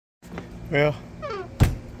Well,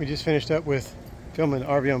 we just finished up with filming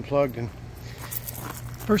RV Unplugged, and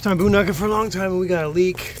first time boondocking for a long time, and we got a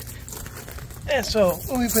leak. And so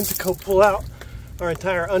when we went to go pull out, our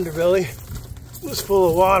entire underbelly was full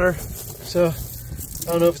of water. So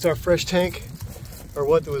I don't know if it's our fresh tank or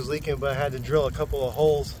what that was leaking, but I had to drill a couple of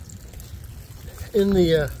holes in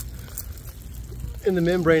the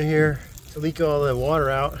membrane here to leak all the water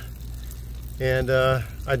out. And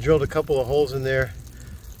I drilled a couple of holes in there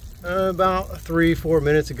about 3-4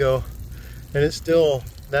 minutes ago, and it's still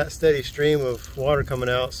that steady stream of water coming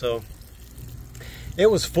out, so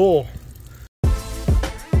it was full.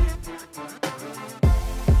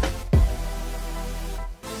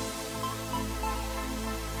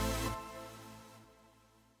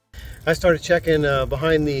 I started checking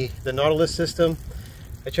behind the Nautilus system.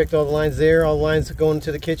 I checked all the lines there, all the lines going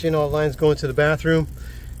to the kitchen, all the lines going to the bathroom,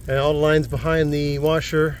 and all the lines behind the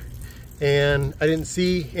washer, and I didn't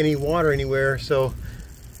see any water anywhere. So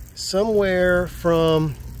somewhere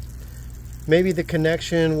from maybe the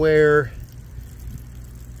connection where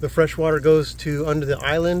the fresh water goes to under the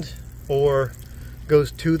island or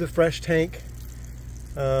goes to the fresh tank,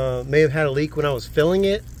 may have had a leak when I was filling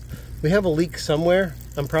it. We have a leak somewhere.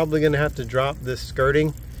 I'm probably going to have to drop this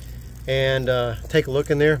skirting and take a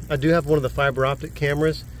look in there. I do have one of the fiber optic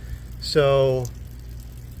cameras, so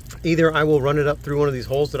either I will run it up through one of these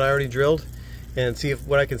holes that I already drilled and see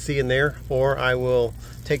what I can see in there, or I will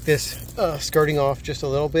take this skirting off just a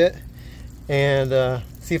little bit and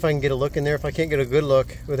see if I can get a look in there. If I can't get a good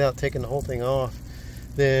look without taking the whole thing off,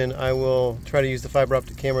 then I will try to use the fiber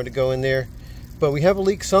optic camera to go in there. But we have a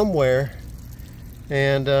leak somewhere,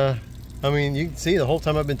 and I mean, you can see the whole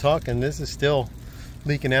time I've been talking, this is still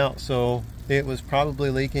leaking out. So it was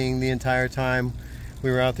probably leaking the entire time we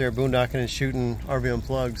were out there boondocking and shooting RV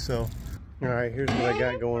Unplugged. So, all right, here's what I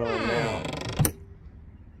got going on now.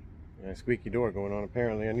 Yeah, squeaky door going on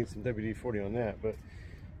apparently. I need some WD-40 on that, but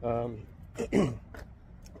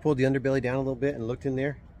pulled the underbelly down a little bit and looked in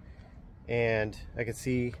there, and I could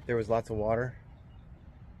see there was lots of water.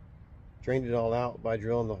 Drained it all out by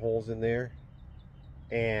drilling the holes in there,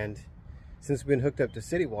 and since we've been hooked up to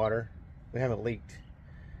city water, we haven't leaked.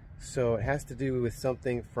 So it has to do with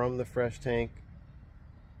something from the fresh tank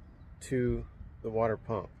to the water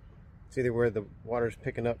pump. It's either where the water's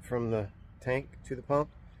picking up from the tank to the pump,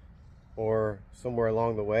 or somewhere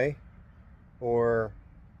along the way, or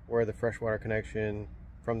where the freshwater connection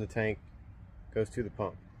from the tank goes to the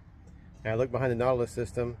pump. Now I look behind the Nautilus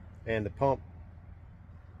system, and the pump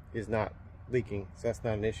is not leaking, so that's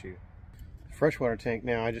not an issue. Freshwater tank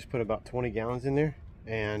now, I just put about 20 gallons in there,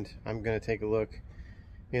 and I'm going to take a look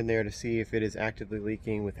in there to see if it is actively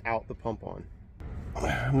leaking without the pump on.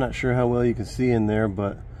 I'm not sure how well you can see in there,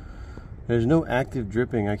 but there's no active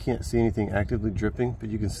dripping. I can't see anything actively dripping, but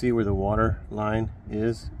you can see where the water line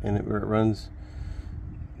is, and where it runs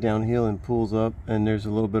downhill and pulls up, and there's a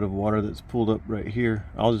little bit of water that's pulled up right here.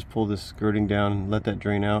 I'll just pull this skirting down and let that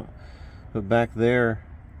drain out. But back there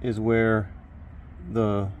is where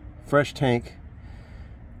the fresh tank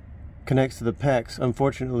connects to the PEX.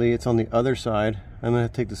 Unfortunately, it's on the other side. I'm going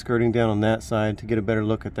to take the skirting down on that side to get a better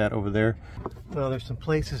look at that over there. Well, there's some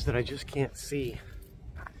places that I just can't see.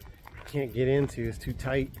 Can't get into, it's too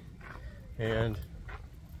tight. And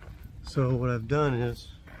so what I've done is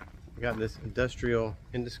I got this industrial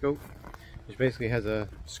endoscope, which basically has a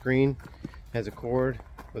screen, has a cord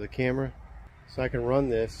with a camera, so I can run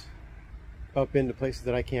this up into places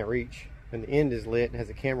that I can't reach. And the end is lit and has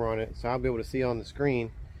a camera on it, so I'll be able to see on the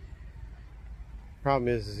screen. Problem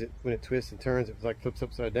is when it twists and turns, it like flips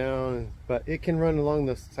upside down, but it can run along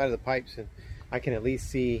the side of the pipes, and I can at least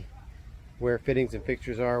see where fittings and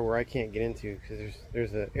fixtures are where I can't get into, because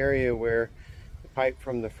there's an area where the pipe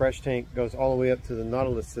from the fresh tank goes all the way up to the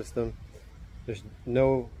Nautilus system. There's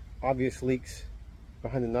no obvious leaks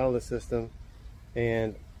behind the Nautilus system,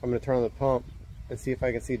 and I'm going to turn on the pump and see if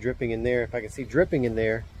I can see dripping in there. If I can see dripping in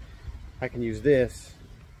there, I can use this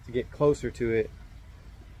to get closer to it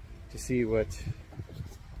to see what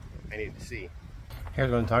I need to see. Here's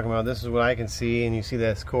what I'm talking about. This is what I can see, and you see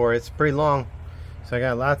this core. It's pretty long, so I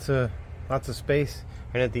got lots of space,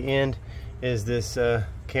 and at the end is this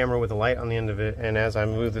camera with a light on the end of it, and as I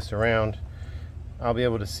move this around, I'll be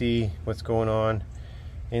able to see what's going on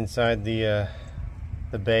inside the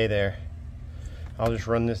bay there. I'll just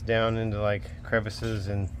run this down into like crevices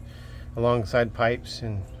and alongside pipes,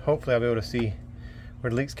 and hopefully I'll be able to see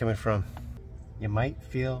where the leak's coming from. You might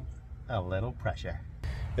feel a little pressure.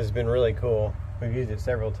 This has been really cool. We've used it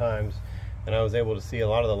several times. and I was able to see a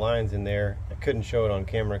lot of the lines in there. I couldn't show it on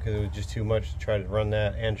camera because it was just too much to try to run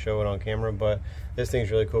that and show it on camera, but this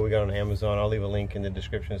thing's really cool. We got it on Amazon. I'll leave a link in the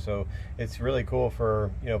description. So it's really cool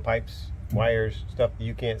for, you know, pipes, wires, stuff that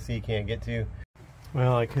you can't see, can't get to.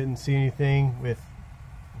 Well, I couldn't see anything with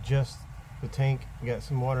just the tank. We got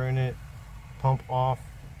some water in it, pump off.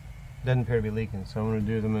 Doesn't appear to be leaking, so what I'm going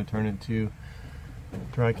to do is I'm going to turn it to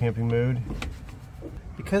dry camping mode.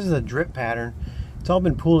 Because of the drip pattern, it's all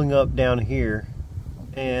been pooling up down here,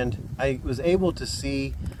 and I was able to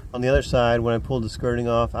see on the other side when I pulled the skirting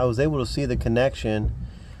off, I was able to see the connection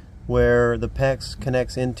where the PEX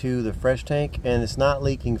connects into the fresh tank, and it's not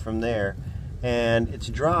leaking from there, and it's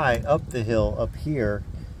dry up the hill up here,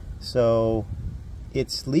 so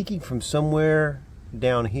it's leaking from somewhere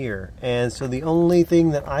down here. And so the only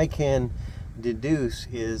thing that I can deduce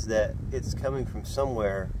is that it's coming from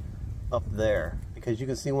somewhere up there, because you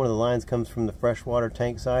can see one of the lines comes from the freshwater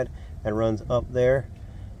tank side and runs up there,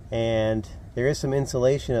 and there is some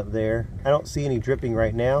insulation up there. I don't see any dripping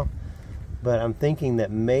right now, but I'm thinking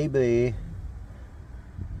that maybe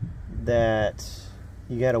that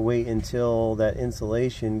you got to wait until that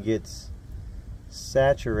insulation gets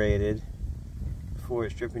saturated before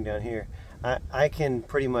it's dripping down here. I can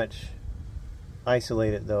pretty much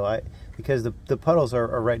isolate it though, because the puddles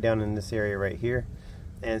are right down in this area right here,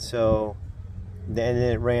 and so then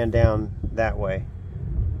it ran down that way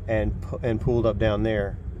and pooled up down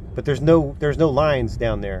there. But there's no lines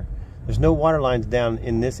down there. There's no water lines down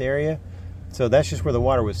in this area, so that's just where the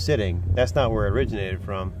water was sitting. That's not where it originated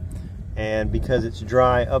from. And because it's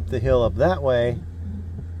dry up the hill up that way,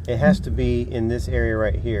 it has to be in this area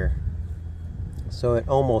right here. So it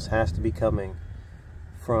almost has to be coming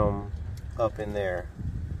from up in there.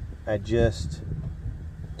 I just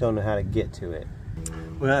don't know how to get to it.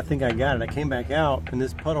 Well, I think I got it. I came back out, and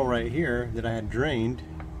this puddle right here that I had drained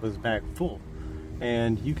was back full.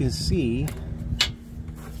 And you can see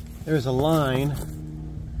there's a line.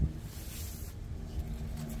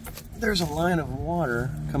 There's a line of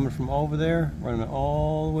water coming from over there, running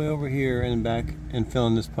all the way over here and back, and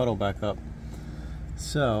filling this puddle back up.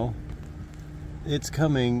 So it's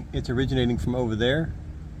originating from over there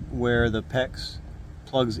where the PEX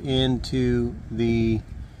plugs into the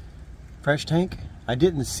fresh tank. I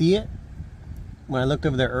didn't see it when I looked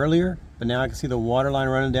over there earlier, but now I can see the water line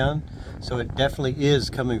running down, so it definitely is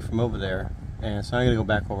coming from over there. And so I'm gonna go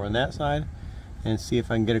back over on that side and see if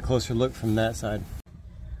I can get a closer look from that side.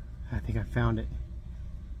 I think I found it.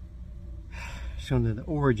 Showing the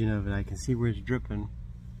origin of it, I can see where it's dripping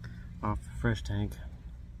off the fresh tank.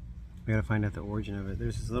 We gotta find out the origin of it.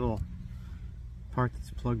 There's this little part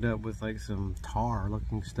that's plugged up with like some tar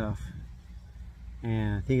looking stuff,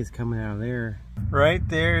 and I think it's coming out of there. Right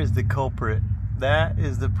there is the culprit. That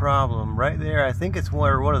is the problem right there. I think it's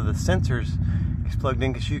where one of the sensors is plugged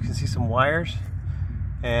in, because you can see some wires,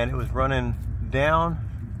 and it was running down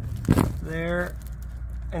there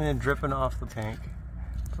and then dripping off the tank.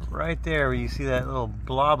 Right there where you see that little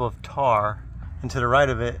blob of tar, and to the right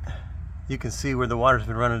of it you can see where the water's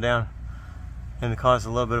been running down, and it caused a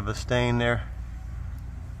little bit of a stain there.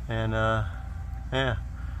 And yeah,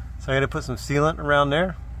 so I gotta put some sealant around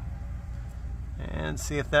there and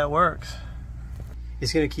see if that works.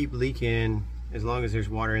 It's gonna keep leaking as long as there's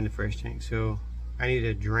water in the fresh tank, so I need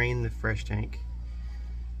to drain the fresh tank.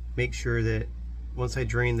 Make sure that once I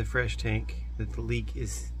drain the fresh tank that the leak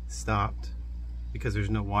is stopped, because there's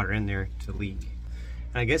no water in there to leak.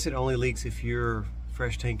 And I guess it only leaks if your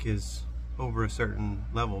fresh tank is over a certain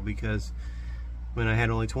level, because when I had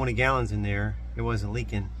only 20 gallons in there, it wasn't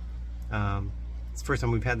leaking. It's the first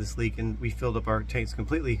time we've had this leak, and we filled up our tanks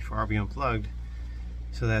completely for RV Unplugged,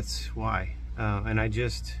 so that's why. And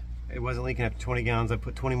it wasn't leaking after 20 gallons. I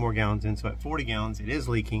put 20 more gallons in, so at 40 gallons it is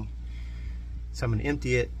leaking. So I'm gonna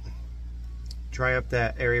empty it, dry up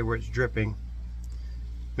that area where it's dripping,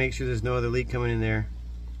 make sure there's no other leak coming in there.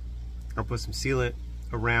 I'll put some sealant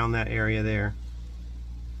around that area there,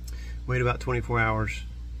 wait about 24 hours,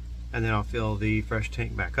 and then I'll fill the fresh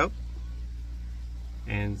tank back up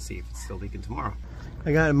and see if it's still leaking tomorrow.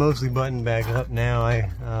 I got it mostly buttoned back up now. I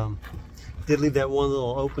did leave that one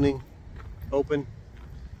little opening open.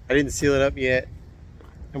 I didn't seal it up yet.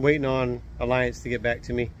 I'm waiting on Alliance to get back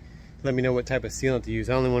to me, let me know what type of sealant to use.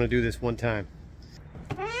 I only want to do this one time.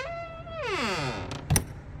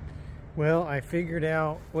 Well, I figured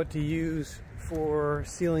out what to use for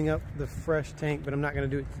sealing up the fresh tank, but I'm not going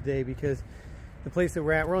to do it today because the place that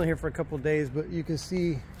we're at, we're only here for a couple of days, but you can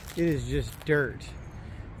see it is just dirt,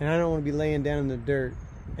 and I don't want to be laying down in the dirt.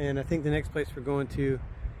 And I think the next place we're going to,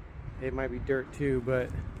 it might be dirt too, but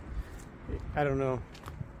I don't know.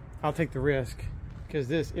 I'll take the risk because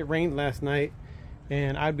it rained last night,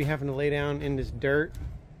 and I'd be having to lay down in this dirt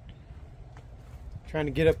trying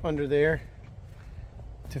to get up under there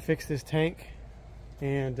to fix this tank,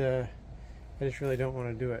 and I just really don't want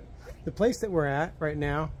to do it. The place that we're at right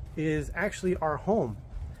now is actually our home.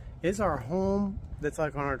 It's our home that's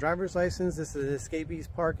like on our driver's license. This is Escapees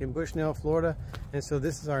Park in Bushnell, Florida, and so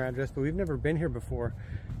this is our address, but we've never been here before.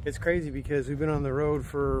 It's crazy because we've been on the road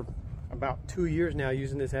for about 2 years now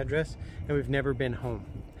using this address, and we've never been home.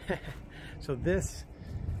 So this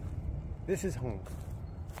is home.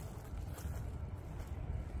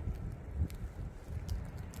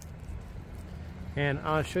 And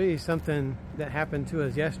I'll show you something that happened to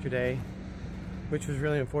us yesterday, which was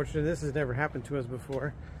really unfortunate. This has never happened to us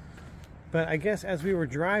before. But I guess as we were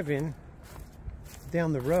driving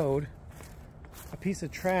down the road, a piece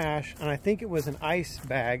of trash, and I think it was an ice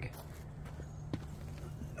bag,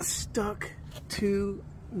 stuck to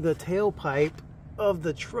the tailpipe of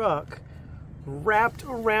the truck, wrapped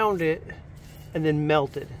around it, and then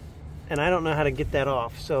melted. And I don't know how to get that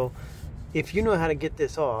off. So if you know how to get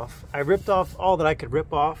this off, I ripped off all that I could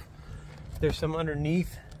rip off. There's some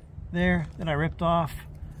underneath there that I ripped off,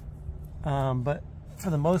 but for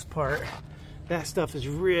the most part that stuff is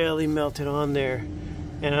really melted on there,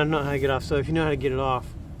 and I don't know how to get it off. So if you know how to get it off,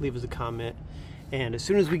 leave us a comment, and as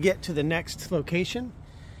soon as we get to the next location,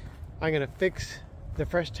 I'm gonna fix the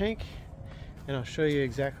fresh tank, and I'll show you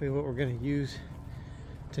exactly what we're gonna use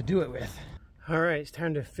to do it with. All right, it's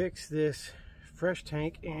time to fix this fresh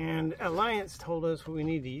tank, and Alliance told us what we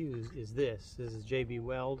need to use is this. This is JB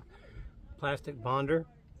Weld plastic bonder.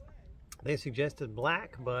 They suggested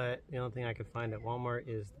black, but the only thing I could find at Walmart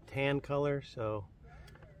is the tan color, so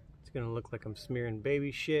it's gonna look like I'm smearing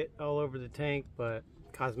baby shit all over the tank, but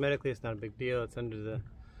cosmetically it's not a big deal. It's under the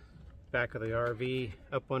back of the RV,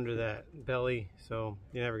 up under that belly, so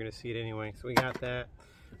you're never gonna see it anyway. So we got that.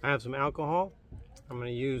 I have some alcohol. I'm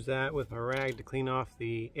gonna use that with my rag to clean off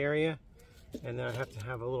the area, and then I have to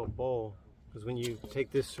have a little bowl, because when you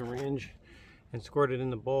take this syringe and squirt it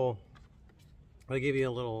in the bowl, they give you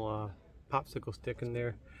a little popsicle stick in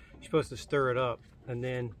there. You're supposed to stir it up, and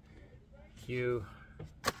then you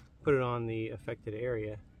put it on the affected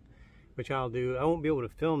area, which I'll do. I won't be able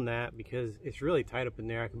to film that because it's really tight up in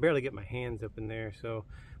there. I can barely get my hands up in there, so,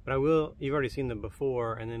 but I will. You've already seen them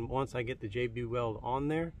before, and then once I get the JB Weld on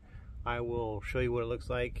there, I will show you what it looks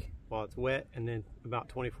like while it's wet, and then about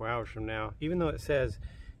 24 hours from now, even though it says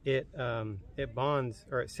it bonds,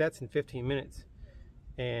 or it sets in 15 minutes,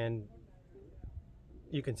 and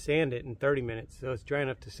you can sand it in 30 minutes, so it's dry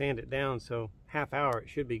enough to sand it down, so half hour it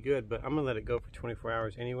should be good, but I'm gonna let it go for 24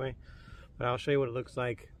 hours anyway. But I'll show you what it looks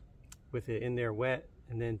like with it in there wet,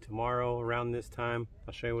 and then tomorrow around this time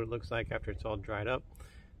I'll show you what it looks like after it's all dried up.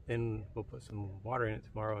 Then we'll put some water in it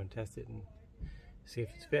tomorrow and test it and see if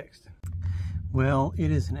it's fixed. Well,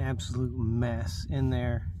 it is an absolute mess in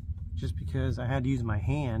there, just because I had to use my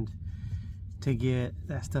hand to get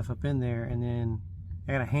that stuff up in there, and then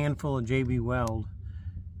I got a handful of JB Weld,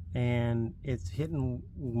 and it's hitting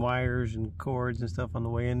wires and cords and stuff on the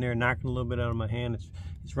way in there, knocking a little bit out of my hand.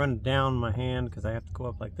 It's running down my hand because I have to go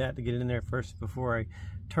up like that to get it in there first before I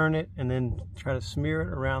turn it, and then try to smear it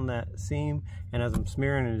around that seam. And as I'm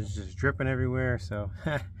smearing it, it's just dripping everywhere, so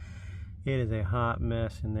it is a hot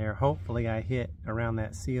mess in there. Hopefully I hit around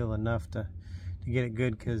that seal enough to get it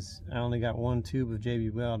good, because I only got one tube of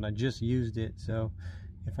JB Weld and I just used it, so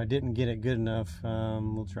if I didn't get it good enough,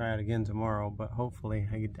 we'll try it again tomorrow, but hopefully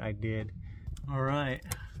I did. All right,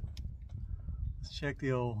 let's check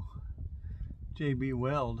the old JB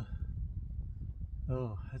Weld.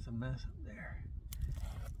 Oh, that's a mess up there.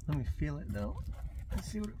 Let me feel it though.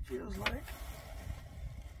 Let's see what it feels like.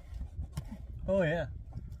 Oh yeah,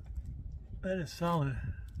 that is solid.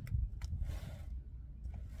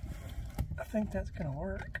 I think that's gonna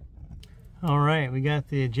work. All right, we got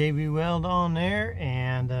the JB Weld on there,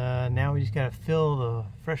 and now we just got to fill the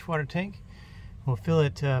freshwater tank. We'll fill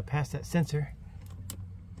it past that sensor.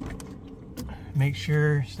 Make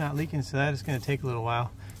sure it's not leaking, so that is going to take a little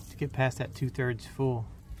while to get past that 2/3 full.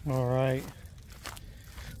 All right,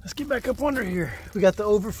 let's get back up under here. We got the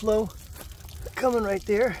overflow coming right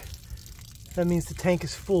there. That means the tank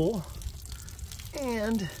is full.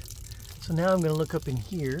 And so now I'm going to look up in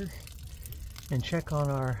here and check on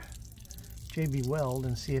our JB Weld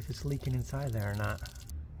and see if it's leaking inside there or not.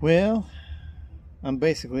 Well, I'm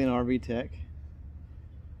basically an RV tech.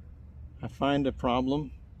 I find a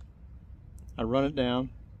problem, I run it down,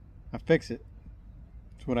 I fix it.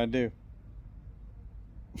 That's what I do.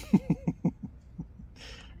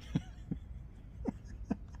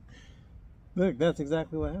 Look, that's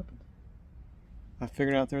exactly what happened. I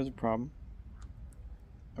figured out there was a problem.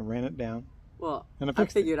 I ran it down. Well, and I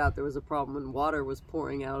figured out there was a problem when water was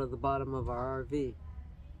pouring out of the bottom of our RV.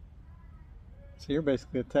 So you're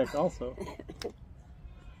basically a tech also.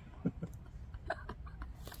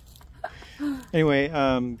 Anyway,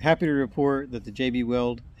 happy to report that the JB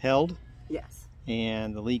weld held. Yes.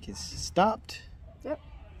 And the leak is stopped. Yep.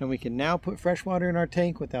 And we can now put fresh water in our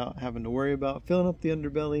tank without having to worry about filling up the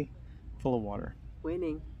underbelly full of water.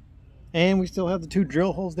 Winning. And we still have the 2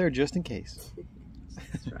 drill holes there just in case.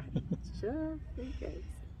 That's right. Just in case.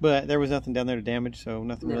 But there was nothing down there to damage, so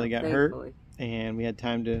nothing really got thankfully. hurt. And we had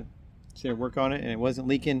time to sit and work on it, and it wasn't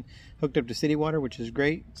leaking. Hooked up to city water, which is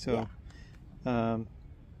great. So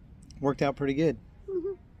worked out pretty good.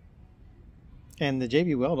 Mm-hmm. And the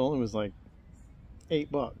JB weld only was like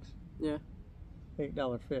 $8. Yeah.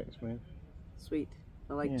 $8 fix, man. Sweet.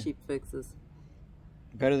 I like cheap fixes.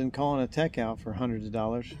 Better than calling a tech out for hundreds of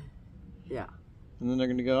dollars. Yeah. And then they're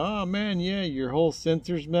going to go, oh man, yeah, your whole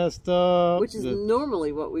sensor's messed up. Which is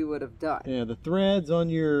normally what we would have done. Yeah, the threads on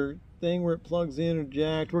your thing where it plugs in are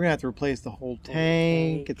jacked. We're going to have to replace the whole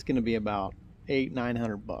tank. It's going to be about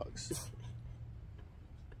 $800-900.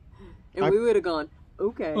 And we would have gone,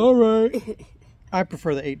 okay. All right. I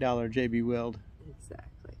prefer the $8 JB weld.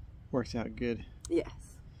 Exactly. Works out good. Yes.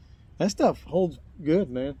 That stuff holds good,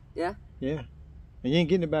 man. Yeah? Yeah. And you ain't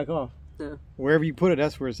getting it back off. No. Wherever you put it,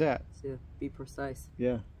 that's where it's at. So be precise.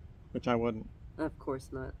 Yeah. Which I wasn't. Of course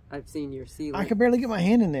not. I've seen your sealant. I could barely get my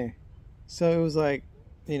hand in there. So it was like,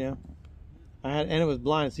 you know, and it was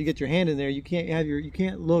blind. So you get your hand in there, you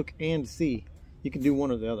can't look and see. You can do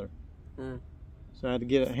one or the other. So I had to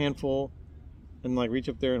get a handful and like reach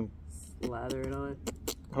up there and slather it on.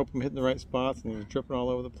 Hope I'm hitting the right spots, and you're tripping all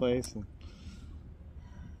over the place. And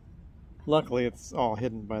luckily, it's all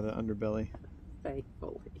hidden by the underbelly.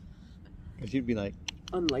 Thankfully. Because you'd be like...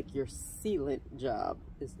 Unlike your sealant job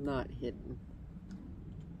is not hidden.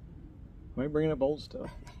 Why are you bringing up old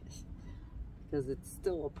stuff? Because it's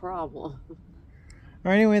still a problem.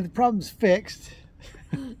 Alright, anyway, the problem's fixed.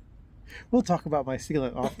 We'll talk about my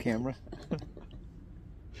sealant off camera.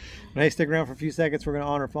 But hey, stick around for a few seconds. We're going to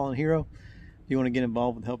honor a fallen hero. If you want to get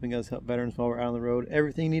involved with helping us help veterans while we're out on the road,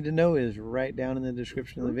 everything you need to know is right down in the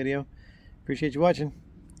description of the video. Appreciate you watching.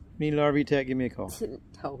 If you need an RV tech, give me a call.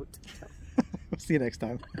 Don't. See you next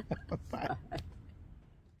time. Bye. Bye.